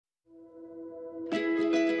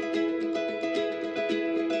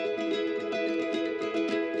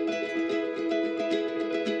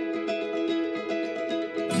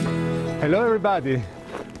Hello everybody,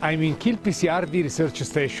 I'm in Kilpisjärvi research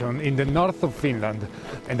station in the north of Finland,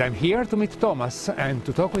 and I'm here to meet Tomas and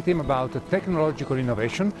to talk with him about technological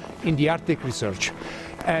innovation in the Arctic research.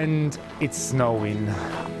 And it's snowing.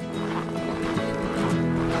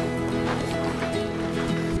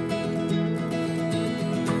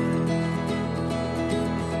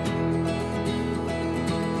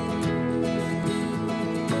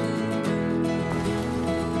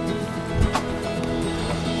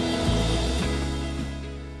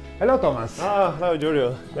 Hello, Tomas. Hello,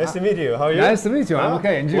 Giorgio. Nice to meet you. How are you? Nice to meet you. I'm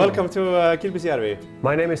okay. And you? Welcome to Kilpisjärvi.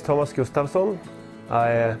 My name is Tomas Gustafsson.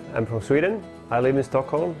 I am from Sweden. I live in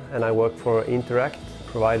Stockholm and I work for Interact,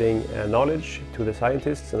 providing knowledge to the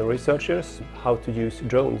scientists and the researchers how to use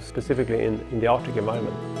drones, specifically in the Arctic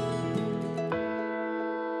environment.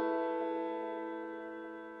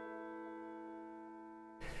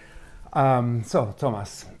 So,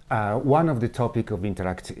 Tomas, one of the topics of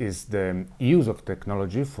Interact is the use of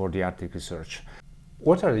technology for the Arctic research.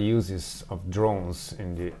 What are the uses of drones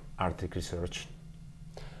in the Arctic research?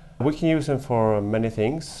 We can use them for many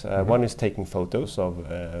things. One is taking photos of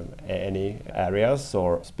any areas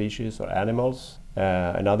or species or animals.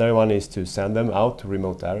 Another one is to send them out to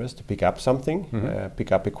remote areas to pick up something,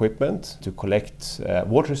 pick up equipment, to collect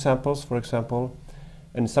water samples, for example.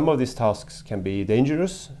 And some of these tasks can be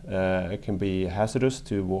dangerous. It can be hazardous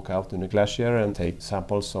to walk out in a glacier and take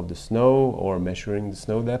samples of the snow or measuring the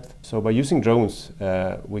snow depth. So by using drones,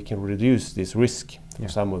 we can reduce this risk for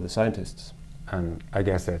some of the scientists. And I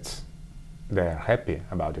guess that they're happy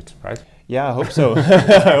about it, right? Yeah, I hope so.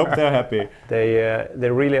 I hope they're happy. They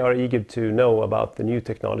really are eager to know about the new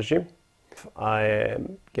technology. I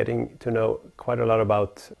am getting to know quite a lot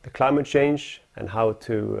about the climate change and how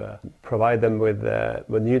to provide them with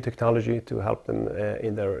new technology to help them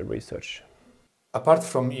in their research. Apart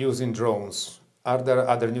from using drones, are there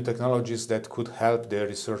other new technologies that could help the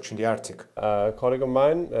research in the Arctic? A colleague of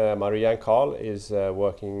mine, Maria and Carl, is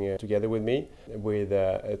working together with me with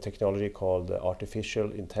a technology called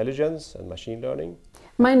artificial intelligence and machine learning.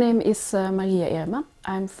 My name is Maria Ehrman.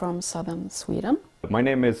 I'm from southern Sweden. My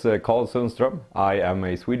name is Carl Sundström. I am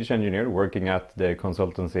a Swedish engineer working at the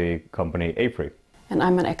consultancy company AFRY. And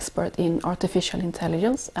I'm an expert in artificial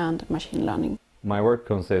intelligence and machine learning. My work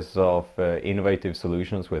consists of innovative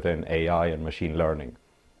solutions within AI and machine learning.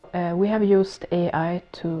 We have used AI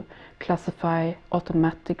to classify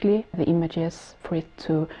automatically the images for it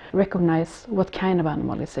to recognize what kind of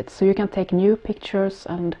animal is it. So you can take new pictures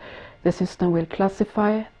and the system will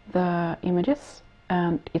classify the images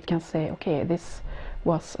and it can say, okay, this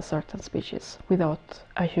was a certain species without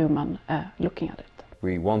a human looking at it.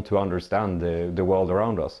 We want to understand the world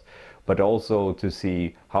around us, but also to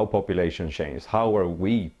see how populations change. How are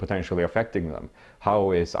we potentially affecting them?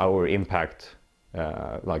 How is our impact,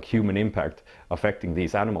 like human impact, affecting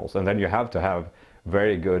these animals? And then you have to have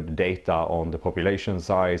very good data on the population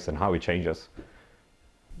size and how it changes.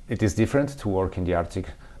 It is different to work in the Arctic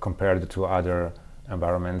compared to other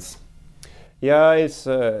environments. Yeah, it's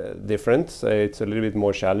different. It's a little bit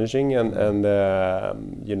more challenging, and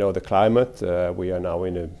you know, the climate. We are now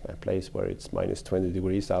in a place where it's minus 20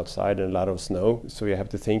 degrees outside and a lot of snow. So you have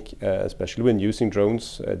to think, especially when using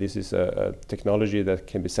drones, this is a technology that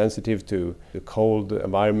can be sensitive to the cold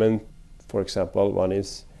environment. For example, one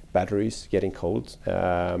is batteries getting cold.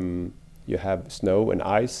 You have snow and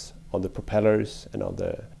ice on the propellers and on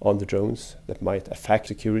the drones that might affect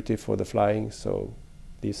security for the flying. So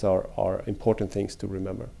these are important things to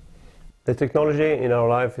remember. The technology in our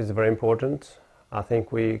life is very important. I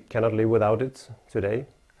think we cannot live without it today.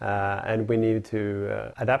 And we need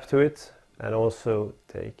to adapt to it and also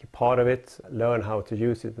take part of it, learn how to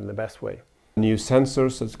use it in the best way. New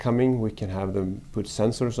sensors that's coming, we can have them put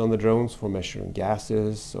sensors on the drones for measuring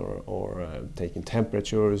gases or taking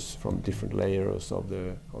temperatures from different layers of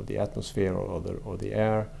the atmosphere or the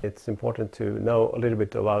air. It's important to know a little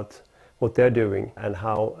bit about what they're doing and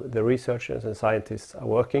how the researchers and scientists are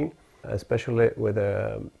working, especially with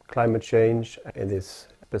climate change in this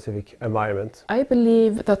specific environment. I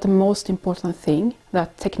believe that the most important thing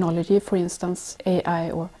that technology, for instance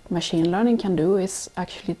AI or machine learning, can do is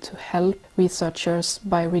actually to help researchers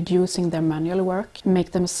by reducing their manual work,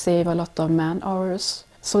 make them save a lot of man hours,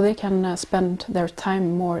 so they can spend their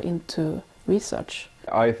time more into research.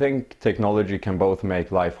 I think technology can both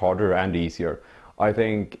make life harder and easier. I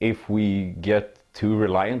think if we get too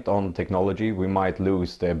reliant on technology, we might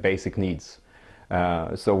lose the basic needs.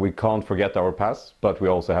 So we can't forget our past, but we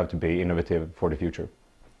also have to be innovative for the future.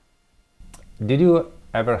 Did you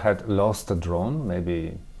ever had lost a drone,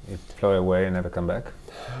 maybe it flew away and never come back?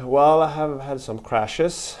 Well, I have had some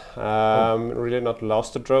crashes. Really not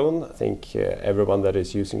lost a drone. I think everyone that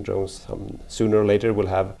is using drones sooner or later will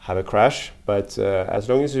have a crash. But as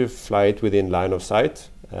long as you fly it within line of sight,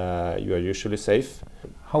 you are usually safe.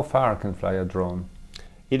 How far can fly a drone?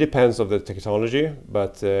 It depends on the technology,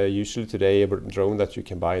 but usually today a drone that you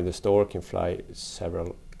can buy in the store can fly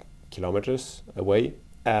several kilometers away.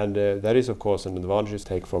 And that is of course an advantage to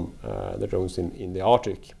take from the drones in the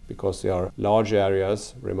Arctic, because they are large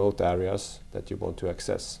areas, remote areas that you want to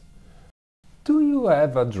access. Do you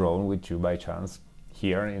have a drone with you by chance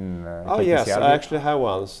here in Oh yes, I actually have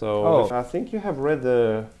one. So I think you have read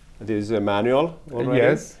this manual already.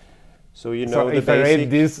 Yes. So you know so the if basic. I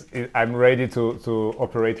read this, I'm ready to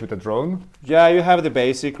operate with a drone? Yeah, you have the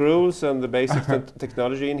basic rules and the basic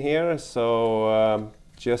technology in here. So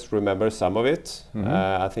just remember some of it.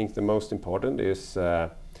 I think the most important is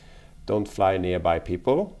don't fly nearby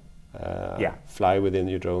people. Fly within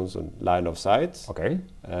your drone's line of sight. Okay.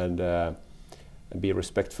 And be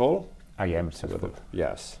respectful. I am respectful.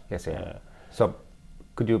 Yes. Yes, I am. So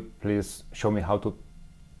could you please show me how to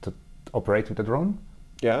operate with a drone?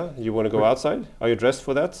 Yeah, you want to go outside? Are you dressed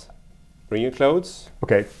for that? Bring your clothes.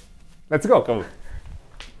 Okay, let's go. Go.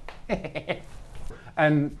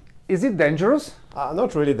 And is it dangerous?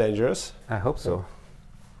 Not really dangerous. I hope so.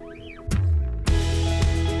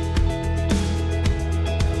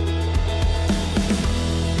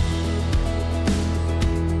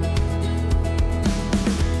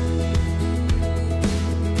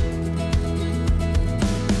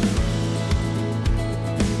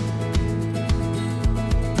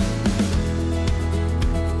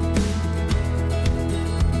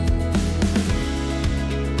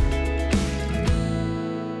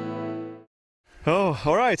 Oh,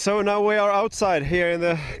 all right. So now we are outside here in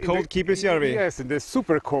the cold Kilpisjärvi. Yes, in the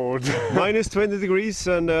super cold. Minus 20 degrees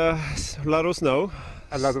and a lot of snow.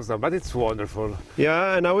 A lot of snow, but it's wonderful.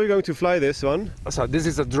 Yeah, and now we're going to fly this one. So this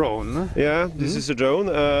is a drone. Yeah, this is a drone.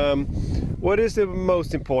 What is the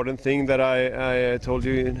most important thing that I told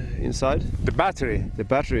you inside? The battery. The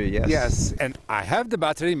battery, yes. Yes, and I have the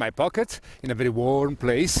battery in my pocket in a very warm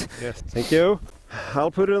place. Yes, thank you.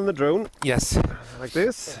 I'll put it on the drone. Yes. Like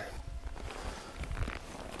this.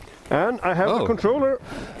 And I have the controller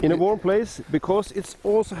in a warm place because it's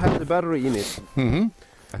also has the battery in it. And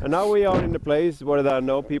now we are in the place where there are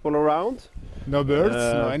no people around. No birds,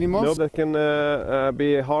 no animals. No that can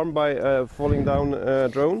be harmed by a falling down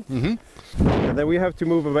drone. And then we have to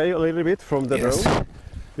move away a little bit from the drone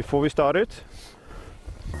before we start it.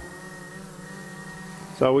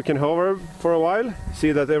 So we can hover for a while,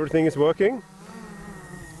 see that everything is working.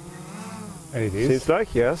 And it is. Seems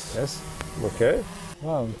like, yes. Yes. Okay.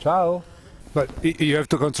 Wow, ciao. But you have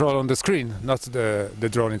to control on the screen, not the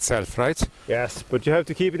drone itself, right? Yes, but you have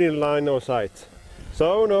to keep it in line of sight.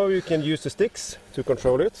 So now you can use the sticks to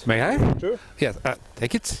control it. May I? Sure. Yes,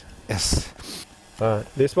 take it. Yes.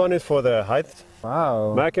 This one is for the height.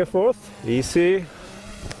 Wow. Back and forth, easy.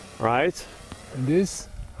 Right. And this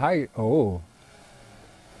high. Oh.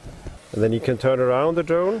 And then you can turn around the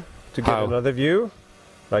drone to get another view,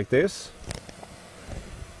 like this.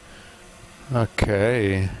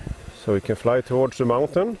 Okay. So we can fly towards the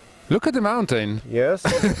mountain. Look at the mountain. Yes.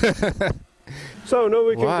 So now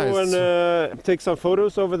we can go and take some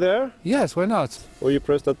photos over there. Yes, why not? Or you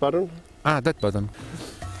press that button. Ah, that button.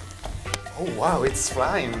 Oh wow, it's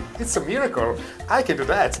flying. It's a miracle. I can do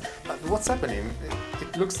that. But what's happening?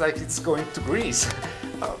 It looks like it's going to Greece.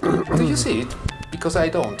 Do you see it? Because I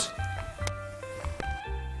don't.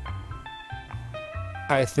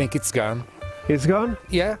 I think it's gone. It's gone?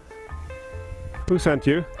 Yeah. Who sent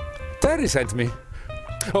you? Terry sent me.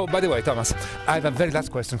 Oh, by the way, Thomas, I have a very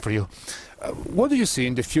last question for you. What do you see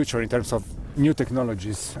in the future in terms of new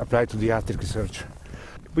technologies applied to the Arctic research?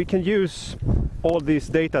 We can use all this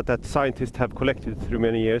data that scientists have collected through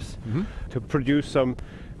many years to produce some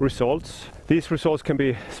results. These results can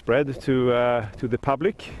be spread to the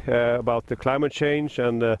public about the climate change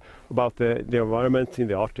and about the environment in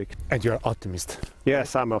the Arctic. And you're an optimist.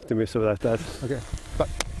 Yes, I'm optimist about that. Okay. But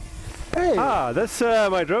hey! Ah, that's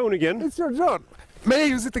my drone again. It's your drone. May I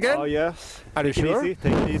use it again? Oh yes. Are you sure? Easy,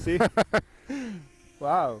 take it easy.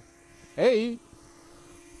 Wow. Hey!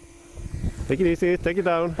 Take it easy, take it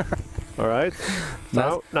down. All right.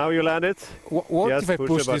 Now you land it. What yes, if I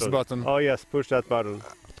push this button? Oh yes, push that button.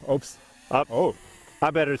 Oops. Up. Oh.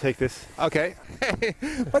 I better take this. Okay.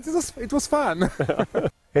 But it was fun.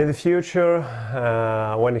 In the future,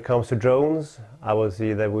 when it comes to drones, I will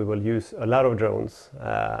see that we will use a lot of drones,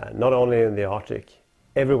 not only in the Arctic.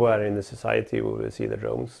 Everywhere in the society we will see the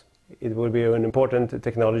drones. It will be an important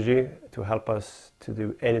technology to help us to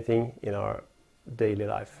do anything in our daily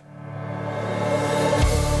life.